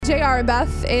JR and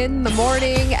Beth in the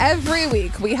morning. Every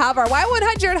week we have our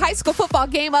Y100 high school football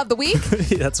game of the week.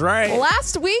 That's right.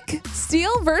 Last week,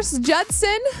 Steele versus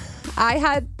Judson. I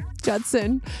had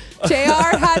Judson.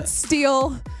 JR had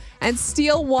Steele, and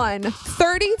Steele won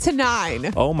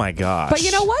 30-9. Oh my gosh. But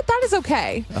you know what? That is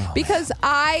okay because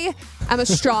I am a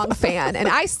strong fan and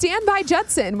I stand by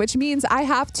Judson, which means I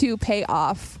have to pay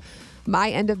off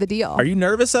my end of the deal. Are you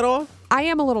nervous at all? I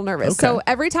am a little nervous. Okay. So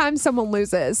every time someone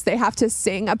loses, they have to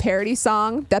sing a parody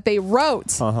song that they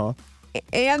wrote.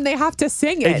 And they have to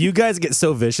sing it. And you guys get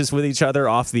so vicious with each other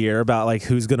off the air about like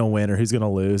who's gonna win or who's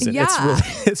gonna lose. Yeah.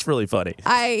 It's really funny.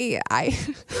 I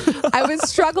was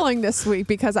struggling this week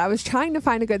because I was trying to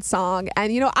find a good song,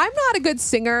 and you know I'm not a good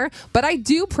singer, but I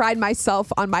do pride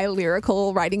myself on my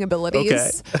lyrical writing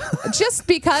abilities. Okay. Just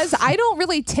because I don't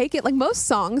really take it like most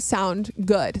songs sound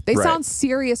good. They sound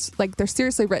serious, like they're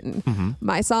seriously written.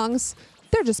 My songs,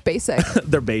 they're just basic.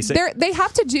 They're basic. They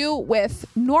have to do with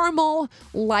normal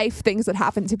life things that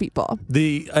happen to people.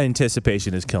 The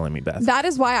anticipation is killing me, Beth. That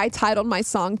is why I titled my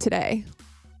song today,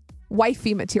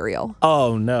 Wifey Material.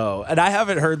 Oh, no. And I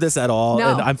haven't heard this at all.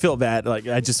 No. And I feel bad. Like,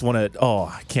 I just want to,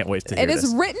 I can't wait to hear this. It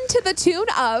is written to the tune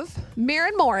of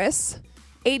Maren Morris,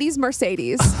 80s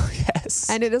Mercedes. Yes.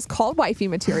 And it is called Wifey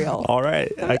Material. All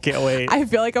right. I can't wait. I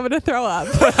feel like I'm going to throw up.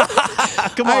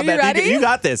 Come on, Beth. Ready? You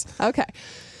got this. Okay.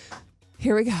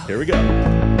 Here we go. Here we go.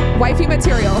 Wifey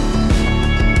Material.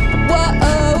 Whoa,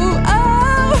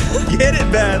 oh. Get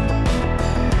it, Beth.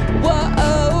 Whoa,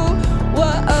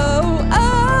 whoa,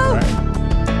 oh.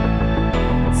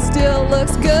 Right. Still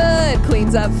looks good,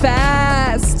 cleans up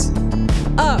fast.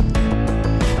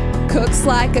 Cooks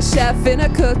like a chef in a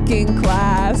cooking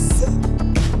class.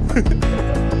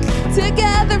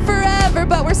 Together forever,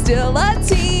 but we're still a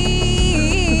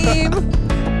team.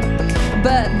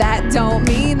 But that don't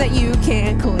mean that you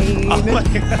can't clean. Oh my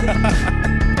God.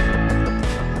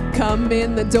 Come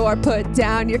in the door, put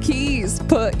down your keys,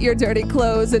 put your dirty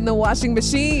clothes in the washing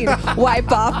machine,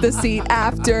 wipe off the seat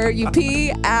after you pee,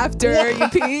 you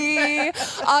pee.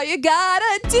 All you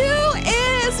gotta do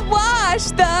is wash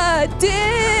the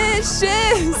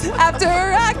dishes after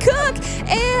I cook,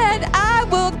 and I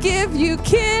will give you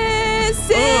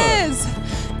kisses.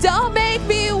 Don't make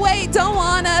me wait, don't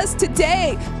want us to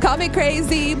date. Call me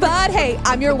crazy, but hey,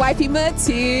 I'm your wifey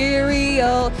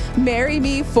material. Marry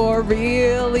me for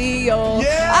real-io.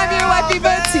 Yeah, I'm your wifey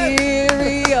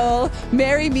material.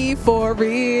 Marry me for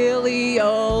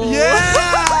real-io. Yeah,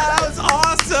 that was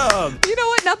awesome. You know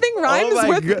what? Nothing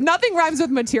rhymes with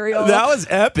material. That was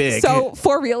epic. So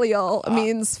for real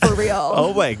means for real.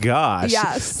 Oh my gosh.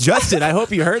 Yes. Justin, I hope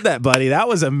you heard that, buddy. That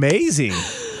was amazing.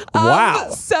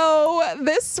 Wow. So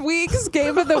this week's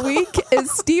game of the week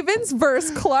is Stevens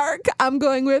versus Clark. I'm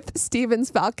going with Stevens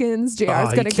Falcons.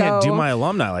 JR's going to go. You can't do my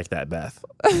alumni like that, Beth.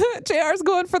 JR's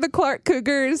going for the Clark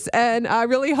Cougars, and I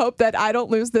really hope that I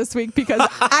don't lose this week because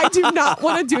I do not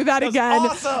want to do that again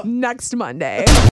next Monday.